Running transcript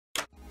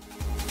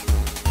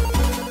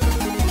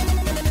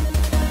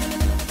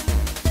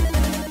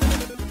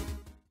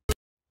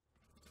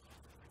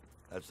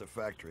That's the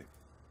factory.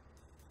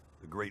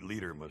 The great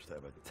leader must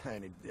have a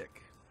tiny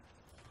dick.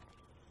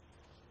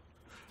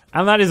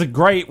 And that is a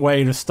great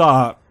way to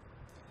start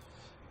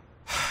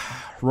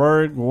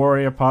Rogue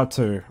Warrior Part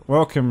 2.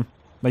 Welcome,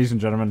 ladies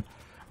and gentlemen.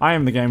 I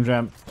am the Game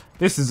Gent.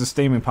 This is a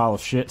steaming pile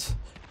of shit.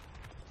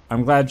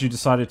 I'm glad you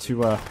decided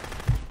to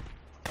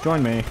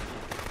join me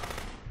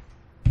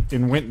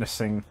in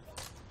witnessing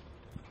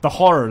the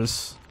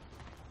horrors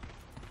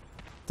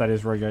that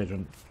is Rogue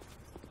Agent.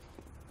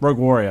 Rogue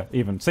Warrior,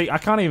 even. See, I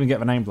can't even get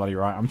the name bloody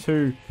right. I'm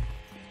too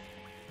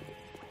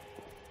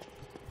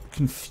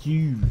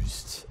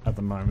confused at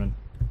the moment.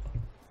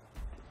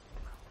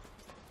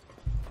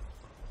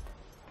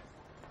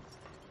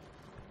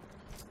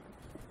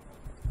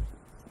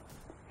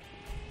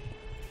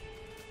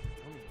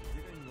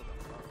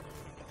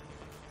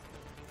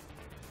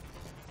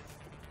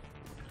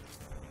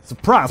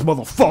 Surprise,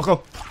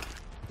 motherfucker!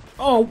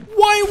 Oh,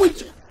 why would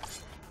you...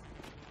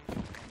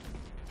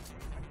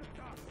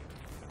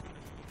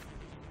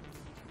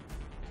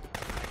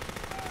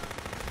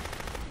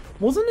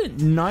 Wasn't it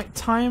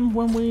nighttime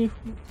when we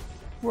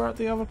were at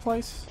the other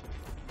place?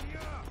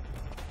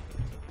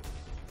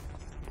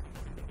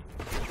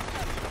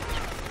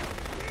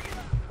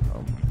 Oh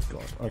my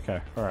god. Okay,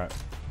 alright.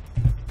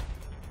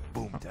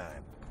 Boom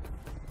time.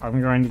 I'm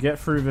going to get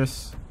through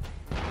this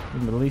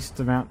in the least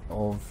amount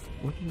of...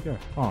 Where did he go?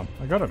 Oh,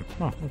 I got him.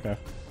 Oh, okay.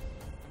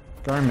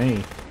 Go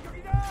me.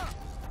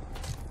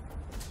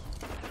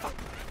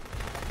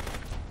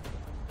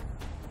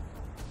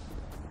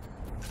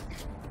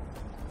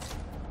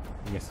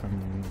 I guess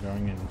I'm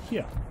going in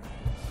here.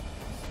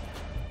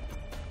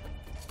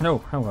 Oh,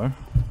 hello.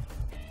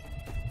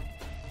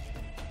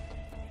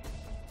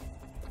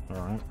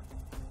 Alright.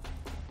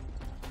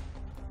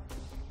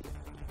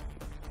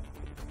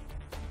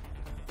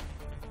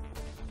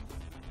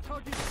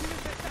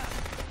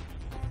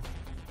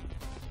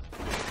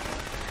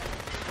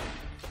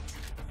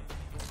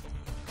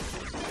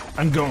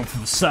 I'm going for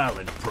the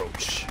silent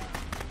approach.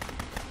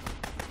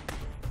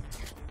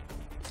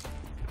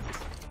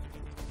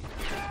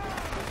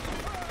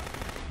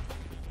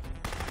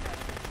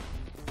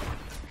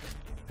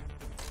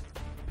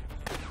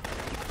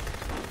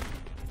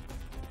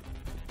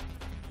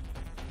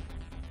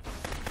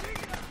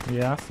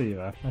 Yeah, I see you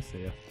there. I see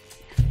you.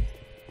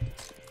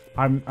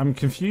 I'm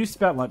confused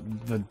about like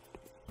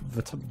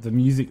the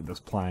music that's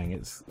playing.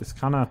 It's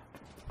kind of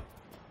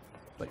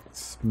like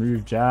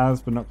smooth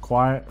jazz, but not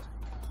quite.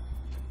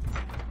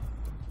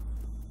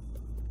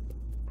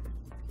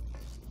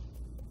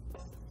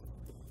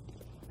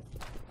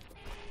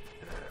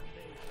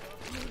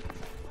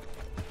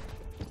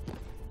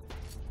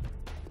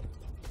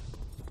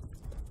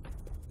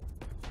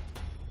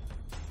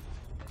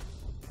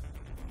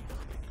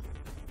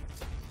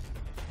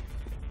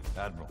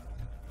 Admiral,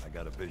 I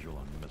got a visual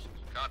on the missiles.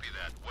 Copy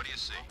that. What do you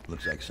see?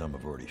 Looks like some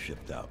have already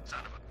shipped out. Son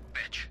of a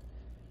bitch.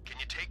 Can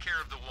you take care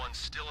of the ones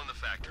still in the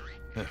factory?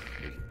 There's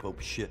a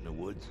Pope shit in the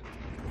woods.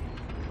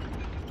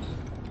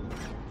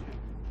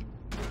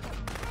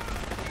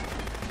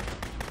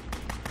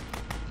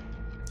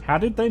 How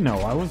did they know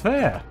I was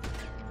there?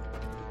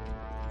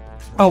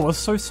 Oh, I was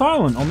so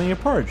silent on the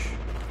approach.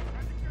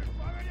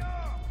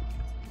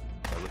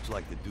 That looks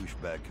like the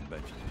douchebag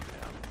convention in town.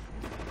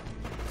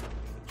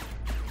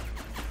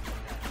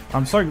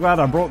 I'm so glad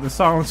I brought the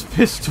silenced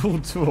pistol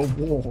to a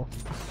war.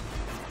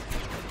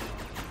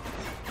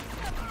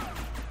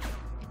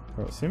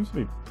 Well, it seems to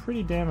be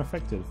pretty damn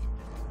effective.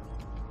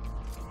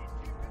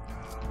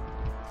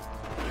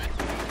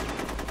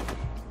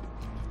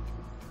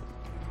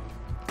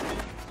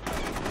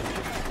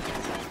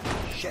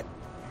 Shit.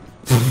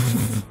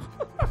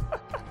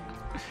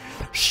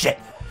 Shit!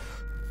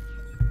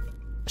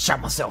 Shot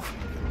myself.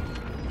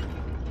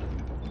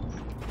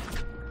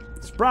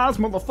 Surprise,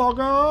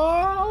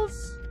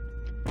 motherfuckers!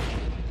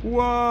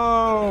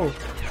 Whoa!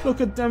 Look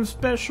at them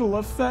special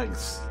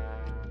effects.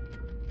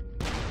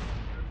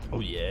 Oh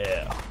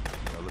yeah.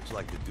 Looks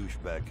like the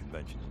douchebag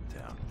convention's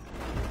in town.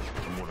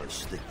 I'm gonna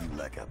stick you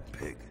like a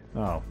pig.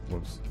 Oh,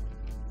 whoops.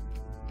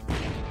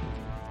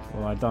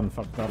 Well, I done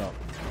fucked that up.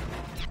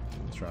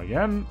 Let's try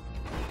again.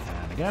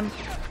 And again.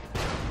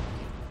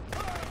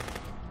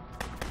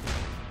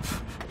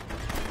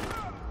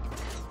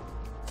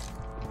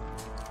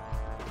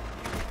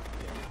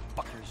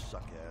 Fuckers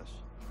suck ass.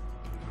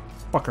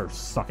 Fuckers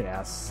suck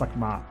ass. Suck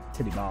my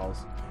titty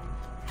balls.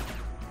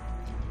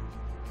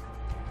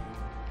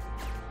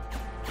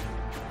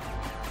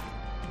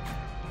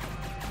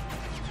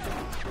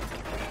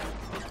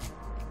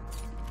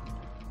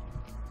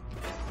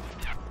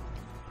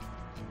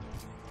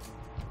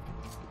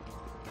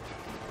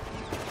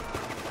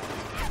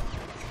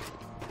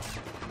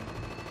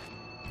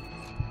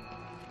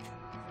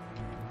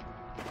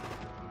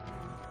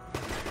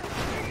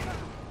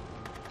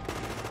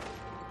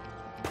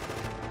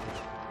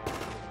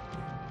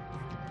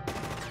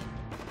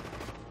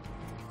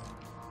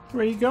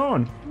 Where are you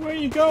going? Where are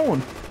you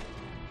going?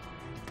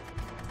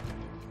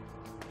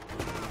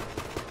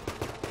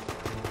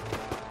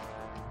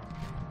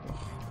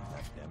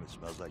 Damn, it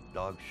smells like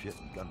dog shit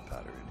and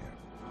gunpowder in here.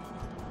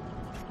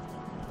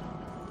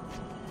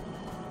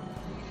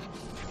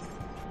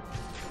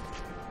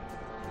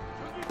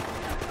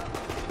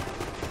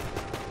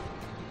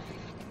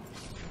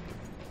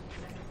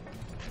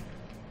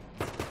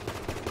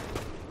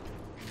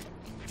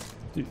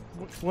 Dude,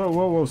 whoa,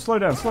 whoa, whoa, slow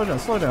down, slow down,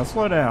 slow down,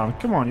 slow down.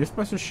 Come on, you're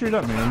supposed to shoot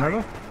at me,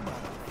 remember?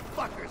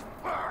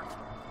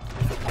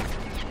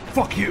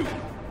 Fuck you!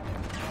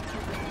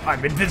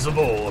 I'm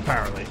invisible,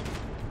 apparently.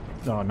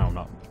 No, no, I'm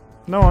not.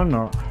 No, I'm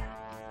not.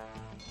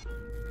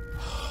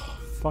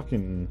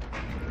 Fucking...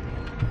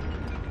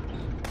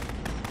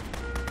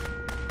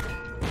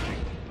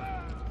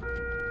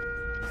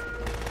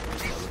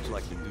 Looks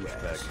like the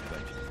douchebag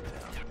convention in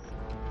town.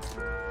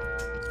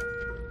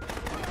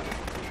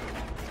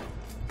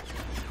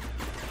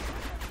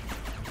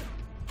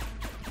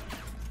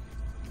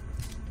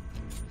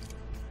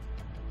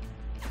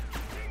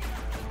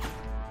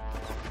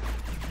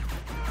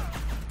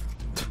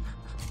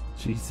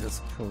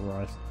 Jesus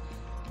Christ.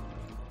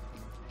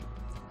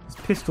 This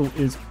pistol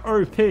is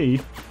OP. Damn,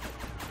 it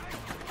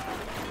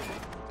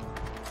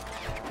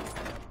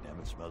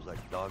smells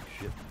like dog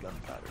shit and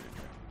gunpowder in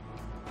there.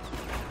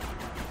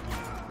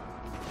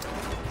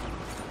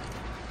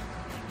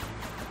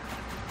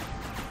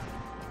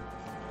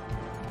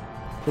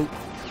 Oh.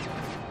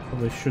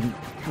 Probably shouldn't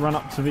run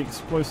up to the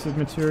explosive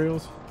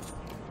materials.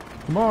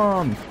 Come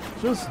on!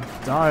 Just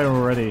die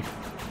already.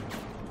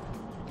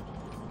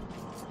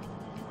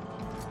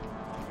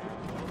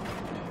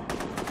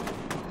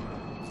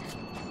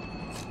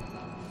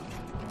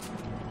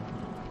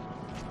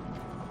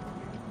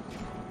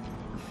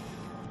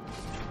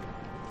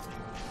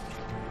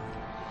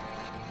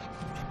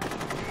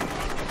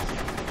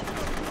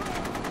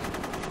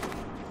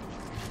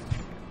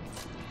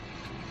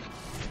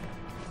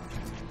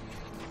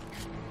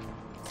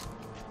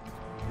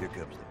 Here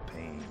comes the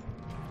pain.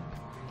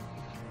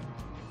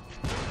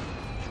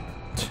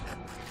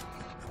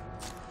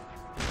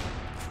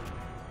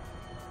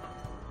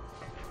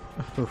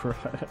 Right.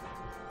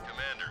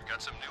 Commander,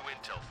 got some new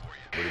intel for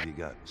you. What have you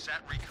got?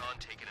 Sat recon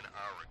taken an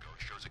hour ago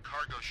shows a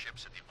cargo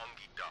ship's at the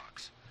Ungi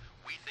docks.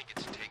 We think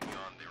it's taking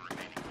on their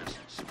remaining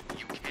missiles.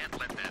 You can't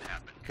let that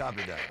happen.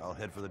 Copy that. I'll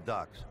head for the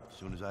docks as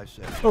soon as I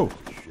say it. Oh,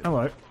 Shit.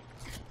 hello.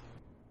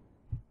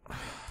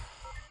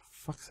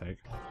 Fuck's sake.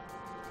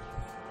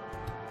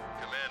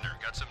 Commander,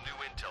 got some new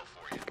intel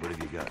for you. What have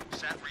you got?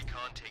 Sat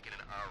recon taken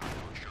an hour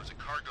ago shows a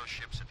cargo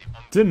ship's at the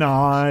Ungi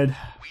Denied.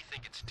 docks. We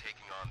think it's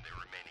taking on their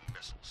remaining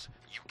missiles.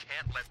 You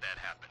can't let that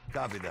happen.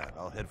 Copy that.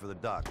 I'll head for the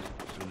docks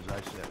as soon as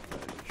I say it.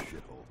 That is a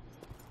shithole.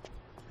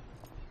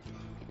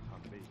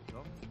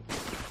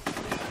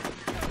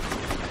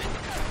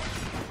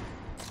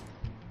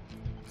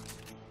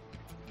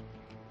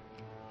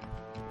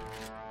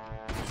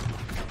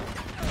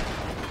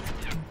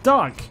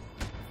 Duck!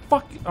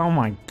 Fuck! Oh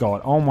my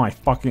god! Oh my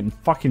fucking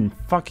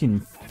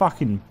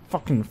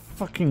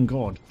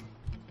god!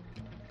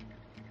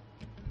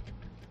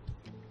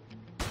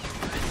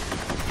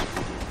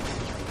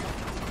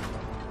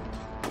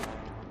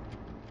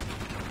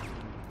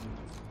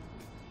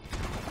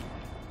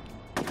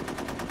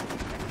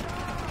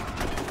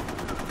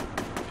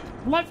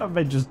 I like that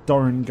they just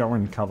don't go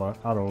in cover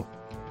at all.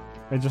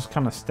 They just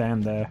kind of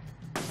stand there.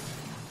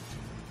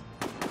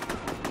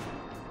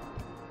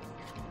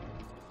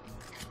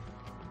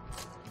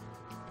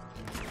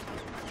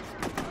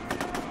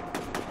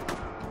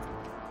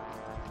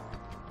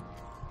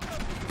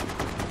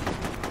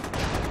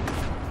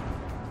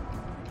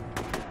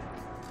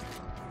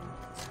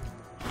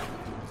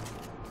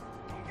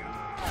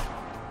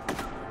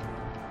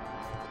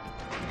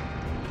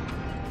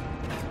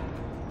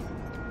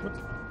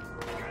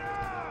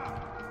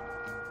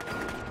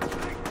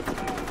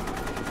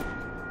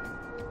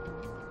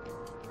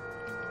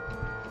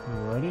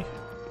 Ready?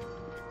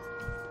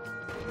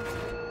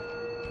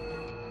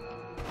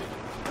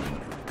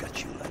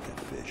 Got you like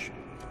a fish.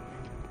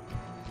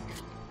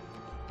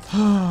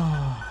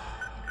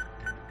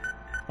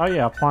 Oh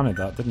yeah, I planted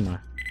that, didn't I?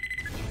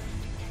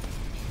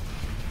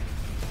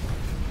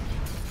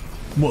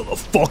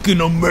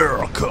 Motherfucking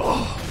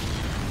America!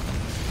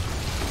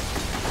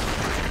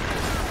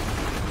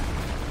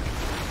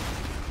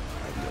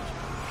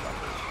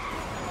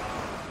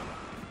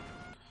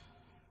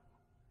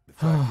 The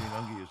factory in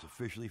Ungi is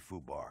officially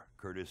FUBAR,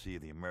 courtesy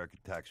of the American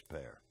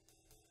taxpayer.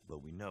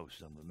 But we know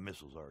some of the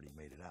missiles already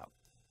made it out.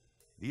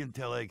 The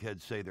intel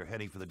eggheads say they're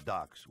heading for the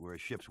docks, where a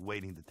ship's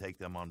waiting to take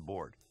them on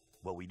board.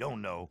 What we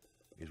don't know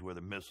is where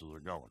the missiles are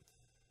going.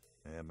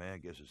 Yeah, man, I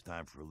guess it's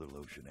time for a little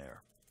ocean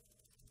air.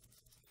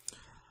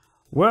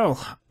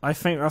 Well, I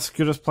think that's as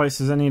good a place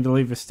as any to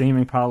leave a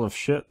steaming pile of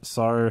shit,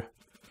 so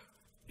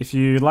if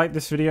you like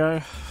this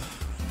video,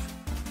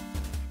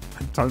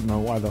 I don't know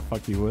why the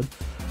fuck you would,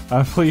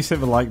 please hit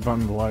the like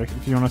button below.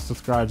 If you want to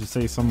subscribe to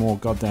see some more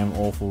goddamn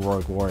awful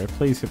Rogue Warrior,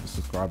 please hit the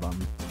subscribe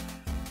button.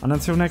 And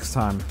until next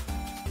time,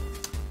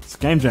 it's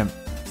Game Gent,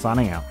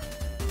 signing out.